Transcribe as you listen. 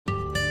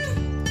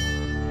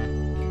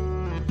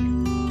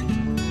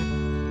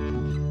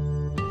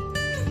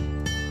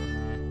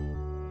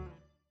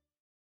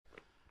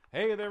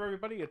Hey there,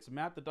 everybody. It's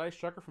Matt the Dice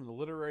Chucker from the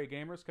Literary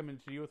Gamers coming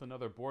to you with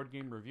another board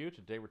game review.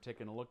 Today we're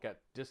taking a look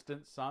at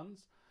Distant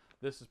Suns.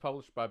 This is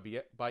published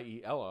by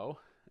ELO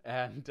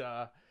and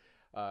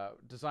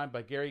designed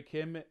by Gary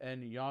Kim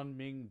and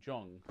yeon-min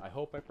Jung. I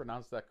hope I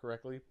pronounced that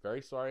correctly.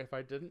 Very sorry if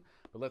I didn't.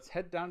 But let's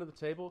head down to the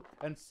table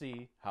and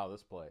see how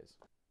this plays.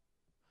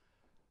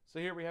 So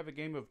here we have a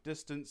game of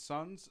Distant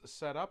Suns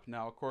set up.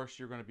 Now, of course,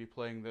 you're going to be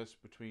playing this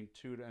between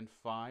 2 and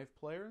 5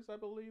 players, I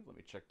believe. Let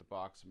me check the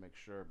box and make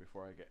sure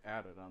before I get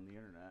added on the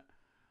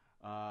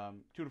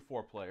internet. 2 to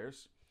 4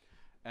 players.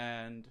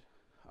 And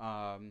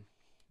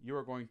you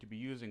are going to be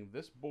using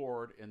this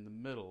board in the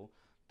middle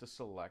to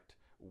select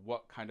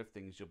what kind of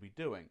things you'll be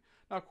doing.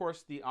 Now, of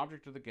course, the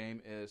object of the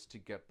game is to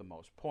get the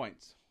most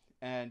points.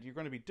 And you're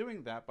going to be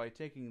doing that by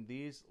taking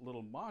these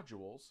little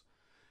modules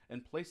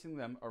and placing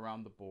them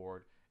around the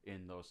board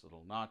in those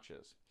little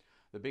notches.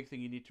 The big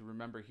thing you need to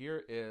remember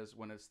here is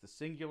when it's the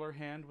singular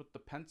hand with the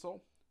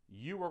pencil,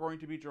 you are going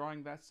to be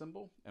drawing that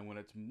symbol, and when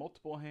it's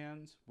multiple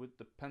hands with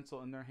the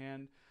pencil in their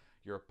hand,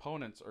 your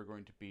opponents are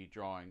going to be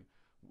drawing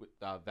with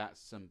that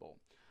symbol.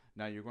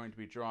 Now you're going to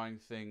be drawing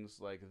things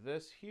like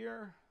this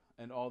here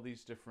and all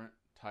these different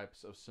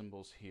types of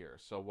symbols here.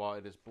 So while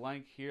it is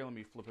blank here, let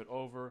me flip it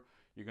over,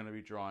 you're going to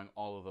be drawing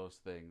all of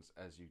those things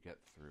as you get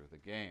through the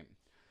game.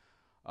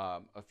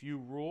 A few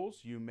rules: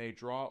 you may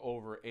draw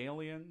over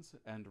aliens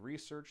and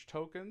research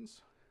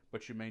tokens,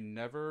 but you may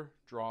never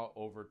draw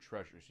over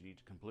treasures. You need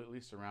to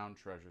completely surround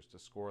treasures to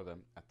score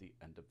them at the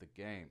end of the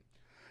game.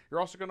 You're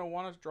also going to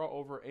want to draw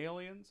over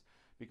aliens,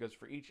 because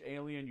for each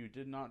alien you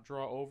did not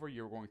draw over,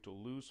 you're going to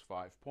lose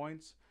 5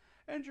 points.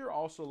 And you're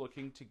also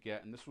looking to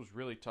get, and this was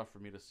really tough for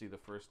me to see the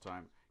first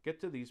time,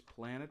 get to these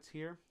planets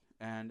here.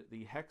 And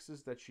the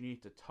hexes that you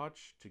need to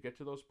touch to get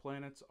to those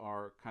planets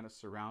are kind of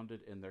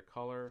surrounded in their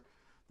color.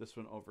 This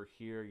one over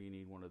here, you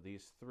need one of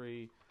these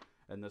 3.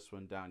 And this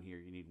one down here,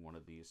 you need one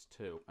of these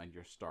 2. And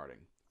you're starting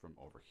from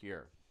over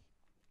here.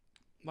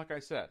 Like I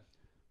said,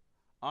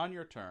 on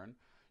your turn,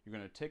 you're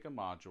going to take a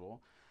module,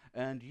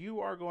 and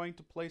you are going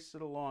to place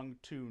it along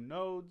 2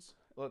 nodes.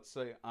 Let's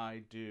say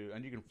I do,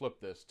 and you can flip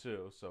this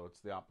too, so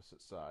it's the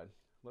opposite side.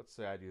 Let's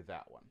say I do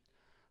that one.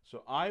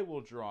 So I will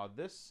draw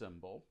this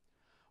symbol,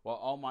 while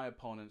all my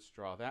opponents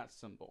draw that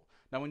symbol.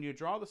 Now when you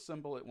draw the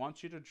symbol, it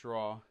wants you to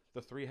draw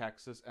the 3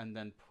 hexes and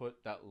then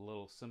put that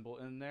little symbol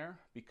in there,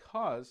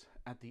 because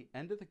at the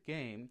end of the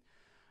game,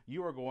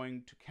 you are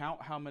going to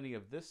count how many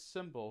of this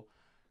symbol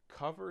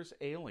covers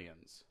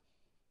aliens,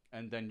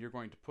 and then you're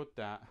going to put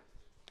that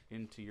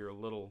into your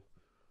little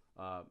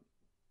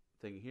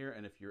thing here,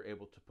 and if you're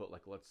able to put,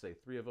 like, let's say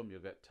 3 of them, you'll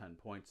get 10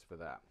 points for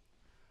that.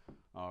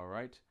 All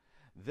right.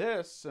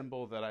 This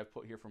symbol that I've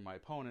put here for my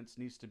opponents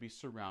needs to be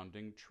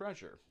surrounding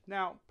treasure.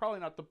 Now, probably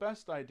not the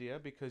best idea,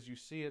 because you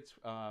see it's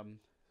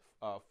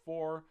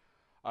 4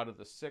 out of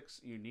the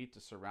 6 you need to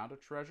surround a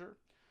treasure.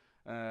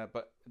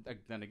 But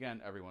then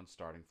again, everyone's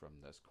starting from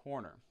this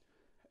corner.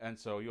 And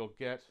so you'll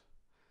get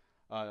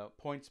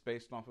points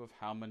based off of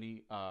how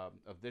many of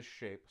this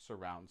shape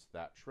surrounds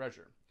that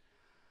treasure.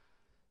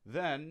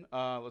 Then,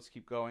 let's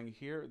keep going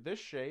here. This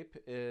shape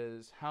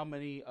is how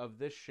many of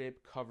this shape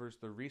covers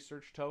the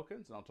research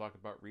tokens, and I'll talk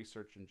about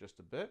research in just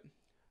a bit.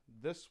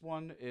 This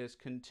one is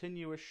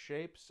continuous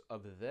shapes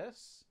of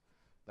this.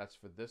 That's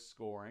for this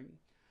scoring.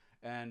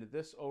 And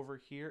this over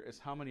here is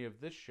how many of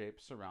this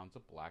shape surrounds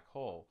a black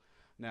hole.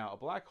 Now, a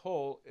black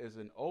hole is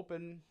an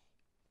open,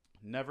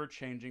 never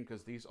changing,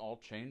 because these all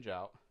change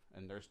out,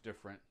 and there's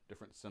different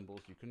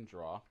symbols you can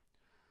draw.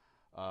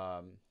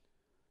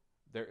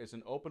 There is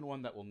an open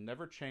one that will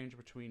never change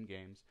between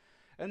games,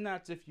 and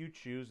that's if you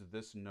choose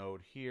this node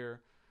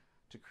here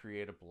to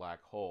create a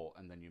black hole,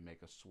 and then you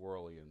make a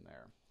swirly in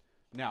there.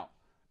 Now,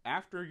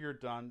 after you're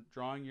done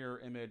drawing your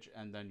image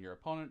and then your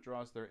opponent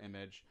draws their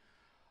image,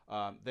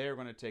 they are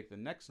going to take the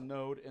next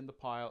node in the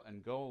pile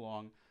and go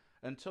along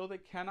until they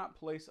cannot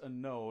place a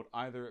node,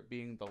 either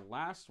being the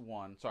last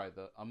one,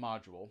 a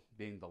module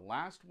being the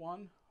last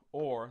one,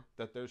 or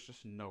that there's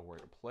just nowhere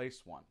to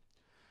place one.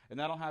 And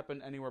that'll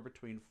happen anywhere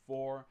between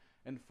 4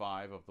 and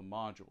 5 of the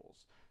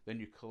modules. Then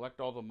you collect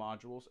all the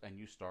modules and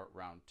you start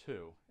round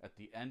 2. At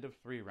the end of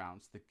 3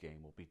 rounds, the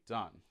game will be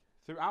done.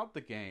 Throughout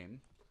the game,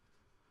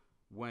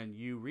 when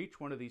you reach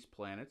one of these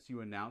planets,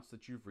 you announce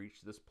that you've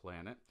reached this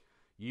planet.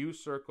 You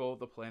circle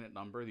the planet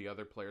number. The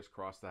other players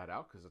cross that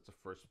out because it's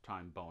a first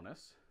time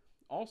bonus.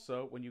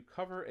 Also, when you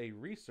cover a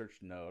research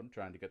node, I'm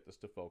trying to get this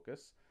to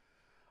focus,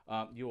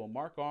 you will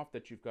mark off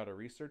that you've got a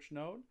research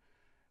node.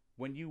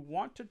 When you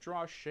want to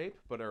draw a shape,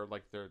 but are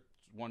like there's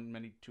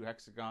 2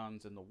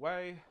 hexagons in the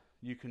way,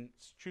 you can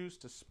choose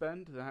to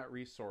spend that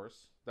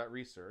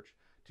research,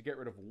 to get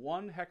rid of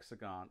 1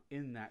 hexagon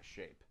in that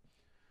shape.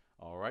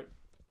 All right.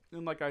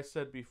 And like I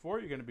said before,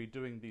 you're going to be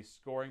doing these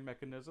scoring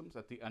mechanisms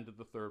at the end of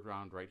the 3rd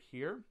round right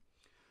here.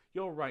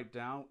 You'll write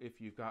down if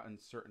you've gotten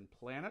certain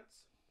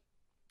planets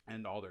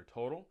and all their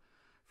total.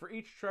 For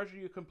each treasure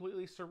you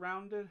completely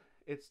surrounded,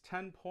 it's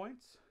 10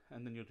 points,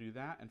 and then you'll do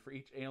that. And for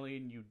each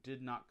alien you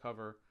did not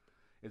cover,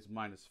 it's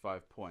minus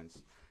 5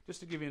 points. Just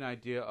to give you an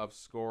idea of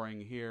scoring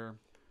here,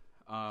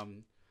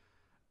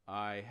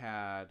 I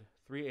had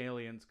 3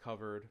 aliens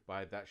covered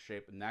by that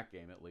shape in that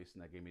game, at least,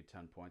 and that gave me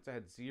 10 points. I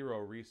had 0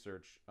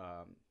 research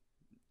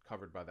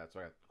covered by that, so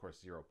I got, of course,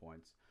 0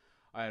 points.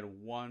 I had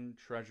 1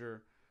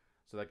 treasure,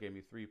 so that gave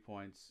me 3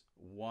 points.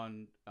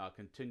 1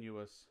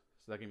 continuous,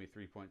 so that gave me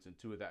 3 points, and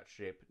 2 of that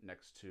shape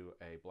next to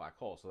a black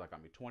hole, so that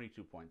got me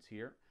 22 points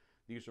here.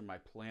 These are my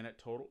planet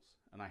totals,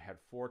 and I had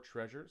 4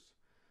 treasures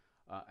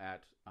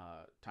at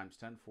times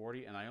 10,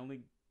 40, and I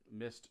only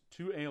missed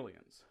 2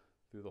 aliens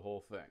through the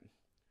whole thing.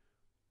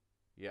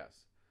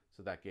 Yes,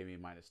 so that gave me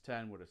minus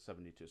 10 with a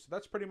 72. So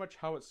that's pretty much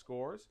how it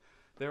scores.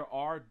 There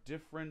are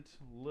different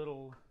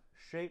little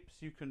shapes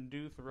you can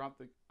do throughout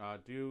the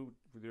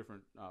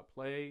different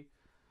play,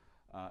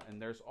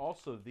 and there's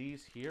also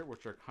these here,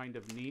 which are kind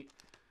of neat.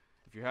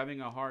 If you're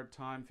having a hard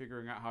time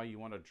figuring out how you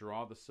want to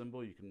draw the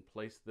symbol, you can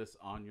place this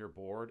on your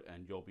board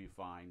and you'll be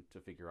fine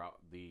to figure out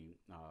the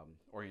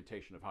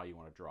orientation of how you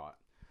want to draw it.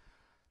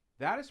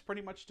 That is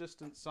pretty much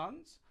Distant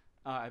Suns.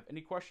 If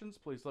any questions,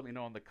 please let me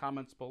know in the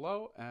comments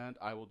below, and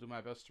I will do my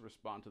best to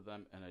respond to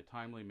them in a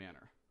timely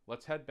manner.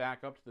 Let's head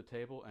back up to the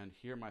table and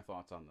hear my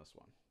thoughts on this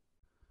one.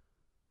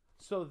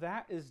 So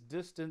that is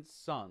Distant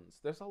Suns.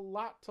 There's a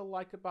lot to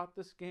like about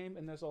this game,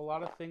 and there's a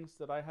lot of things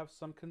that I have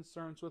some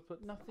concerns with,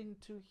 but nothing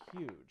too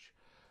huge.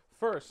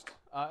 First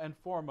and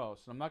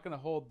foremost, I'm not going to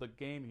hold the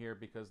game here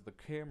because the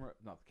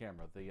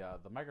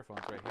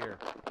microphone's right here,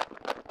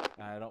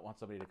 and I don't want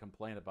somebody to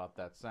complain about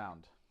that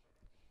sound.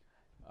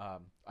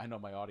 I know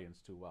my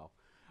audience too well.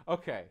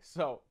 Okay,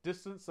 so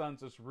Distant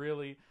Suns is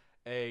really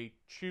a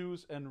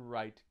choose and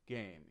write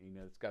game. You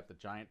know, it's got the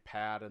giant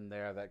pad in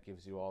there that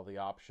gives you all the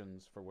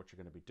options for what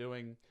you're going to be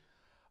doing.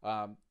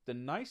 The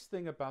nice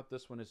thing about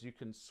this one is you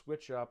can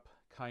switch up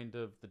kind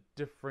of the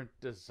different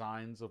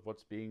designs of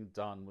what's being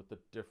done with the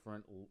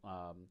different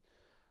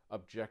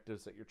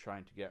objectives that you're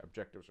trying to get.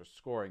 Objectives or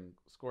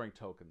scoring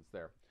tokens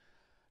there.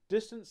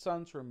 Distant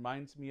Suns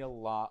reminds me a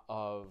lot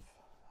of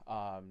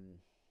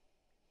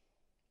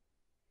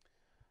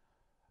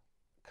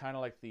kind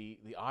of like the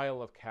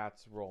Isle of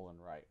Cats roll and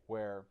write,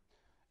 where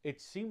it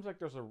seems like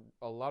there's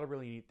a lot of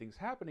really neat things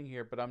happening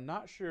here, but I'm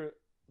not sure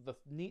the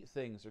neat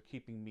things are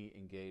keeping me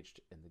engaged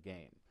in the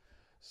game.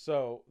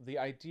 So the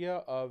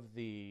idea of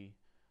the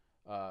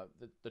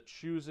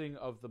choosing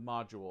of the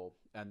module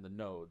and the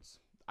nodes,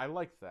 I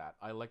like that.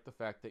 I like the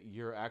fact that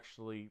you're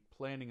actually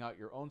planning out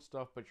your own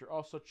stuff, but you're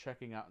also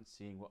checking out and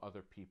seeing what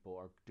other people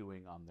are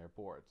doing on their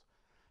boards.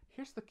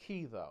 Here's the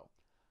key, though.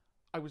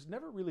 I was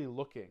never really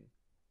looking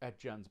at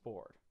Jen's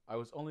board. I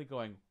was only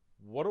going,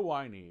 what do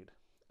I need?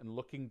 And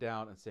looking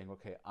down and saying,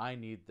 okay, I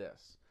need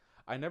this.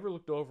 I never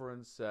looked over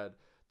and said,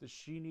 does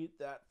she need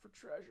that for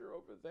treasure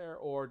over there?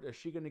 Or is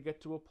she going to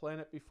get to a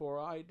planet before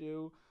I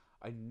do?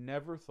 I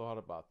never thought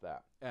about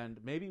that. And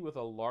maybe with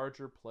a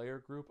larger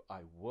player group,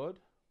 I would.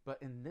 But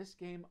in this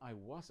game, I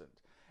wasn't.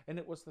 And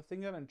it was the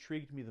thing that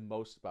intrigued me the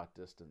most about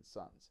Distant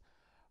Suns,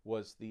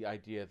 was the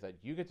idea that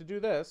you get to do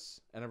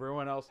this, and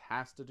everyone else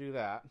has to do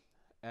that.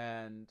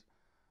 And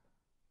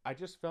I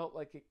just felt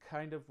like it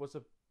kind of was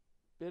a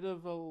bit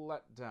of a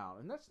letdown.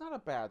 And that's not a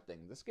bad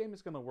thing. This game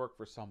is going to work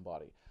for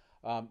somebody.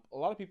 A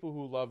lot of people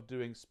who love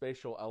doing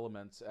spatial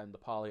elements and the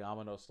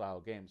polyomino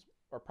style games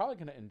are probably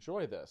going to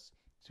enjoy this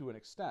to an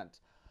extent.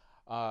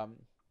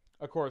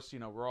 Of course, you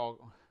know, we're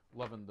all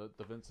loving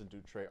the Vincent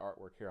Dutrait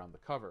artwork here on the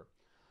cover.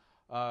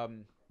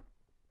 And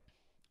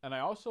I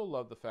also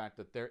love the fact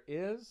that there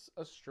is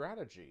a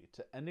strategy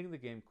to ending the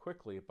game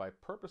quickly by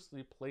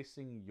purposely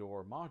placing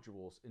your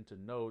modules into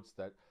nodes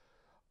that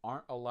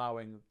aren't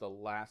allowing the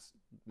last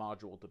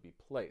module to be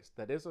placed.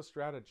 That is a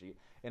strategy.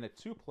 In a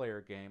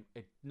 2-player game,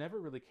 it never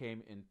really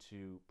came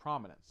into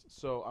prominence.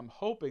 So I'm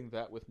hoping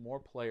that with more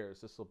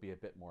players, this will be a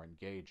bit more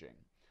engaging.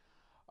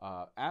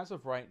 As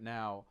of right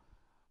now,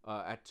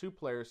 at 2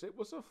 players, it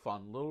was a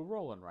fun little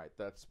roll and write.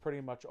 That's pretty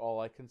much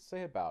all I can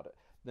say about it.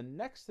 The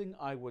next thing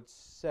I would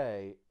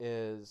say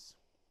is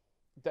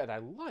that I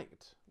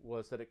liked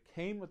was that it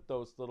came with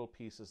those little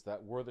pieces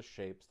that were the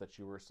shapes that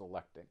you were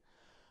selecting.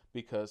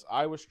 Because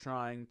I was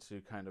trying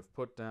to kind of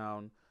put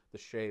down the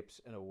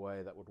shapes in a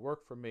way that would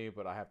work for me,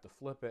 but I have to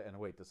flip it and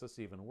wait, does this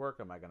even work?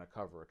 Am I going to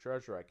cover a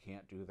treasure? I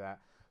can't do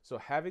that. So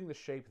having the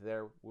shape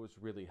there was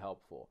really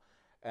helpful.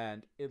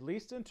 And at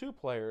least in 2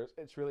 players,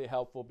 it's really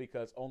helpful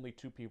because only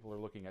 2 people are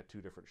looking at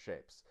 2 different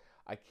shapes.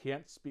 I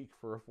can't speak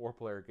for a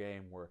 4-player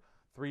game where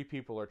 3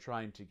 people are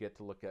trying to get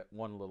to look at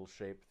one little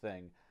shape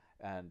thing.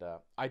 And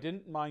I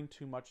didn't mind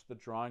too much the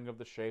drawing of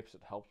the shapes.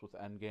 It helps with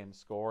endgame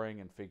scoring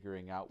and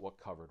figuring out what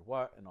covered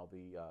what, and all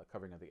the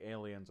covering of the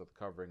aliens or the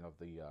covering of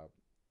the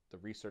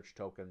research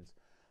tokens.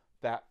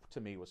 That,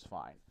 to me, was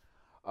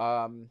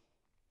fine.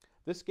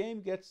 This game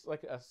gets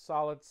like a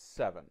solid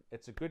 7.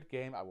 It's a good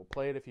game. I will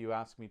play it if you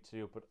ask me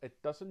to, but it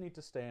doesn't need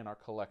to stay in our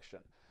collection.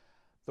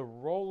 The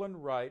roll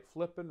and write,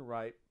 flip and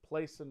write,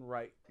 place and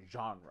write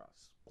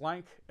genres.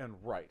 Blank and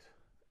write.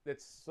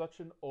 It's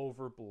such an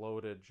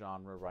over-bloated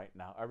genre right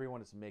now.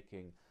 Everyone is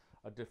making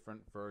a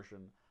different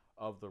version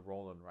of the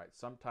roll and write.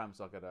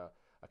 Sometimes I'll get a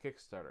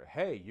Kickstarter.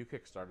 Hey, you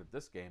kickstarted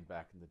this game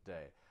back in the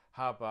day.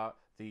 How about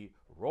the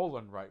roll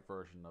and write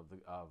version of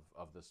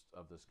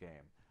this game?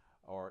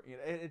 Or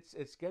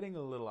it's getting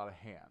a little out of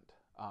hand.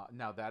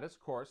 Now that is,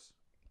 of course,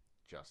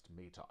 just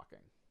me talking.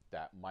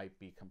 That might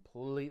be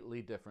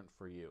completely different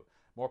for you.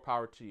 More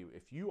power to you.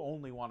 If you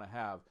only want to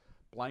have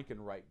blank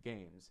and write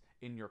games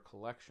in your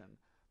collection,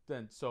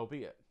 then so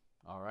be it.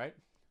 All right.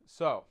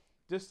 So,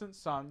 Distant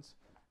Suns,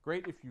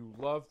 great if you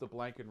love the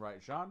blank and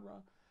write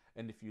genre,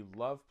 and if you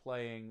love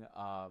playing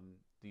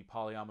the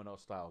polyomino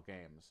style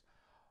games.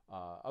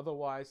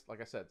 Otherwise, like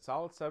I said,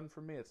 solid 7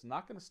 for me. It's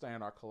not going to stay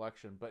in our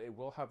collection, but it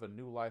will have a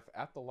new life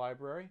at the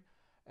library,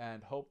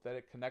 and hope that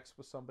it connects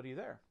with somebody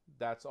there.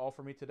 That's all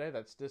for me today.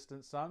 That's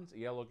Distant Suns,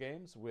 Yellow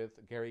Games with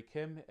Gary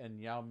Kim and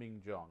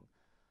yeon-min.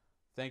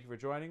 Thank you for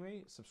joining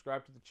me.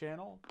 Subscribe to the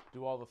channel.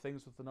 Do all the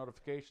things with the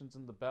notifications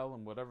and the bell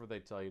and whatever they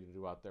tell you to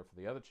do out there for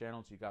the other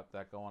channels. You got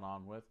that going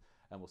on with.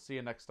 And we'll see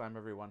you next time,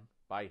 everyone.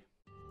 Bye.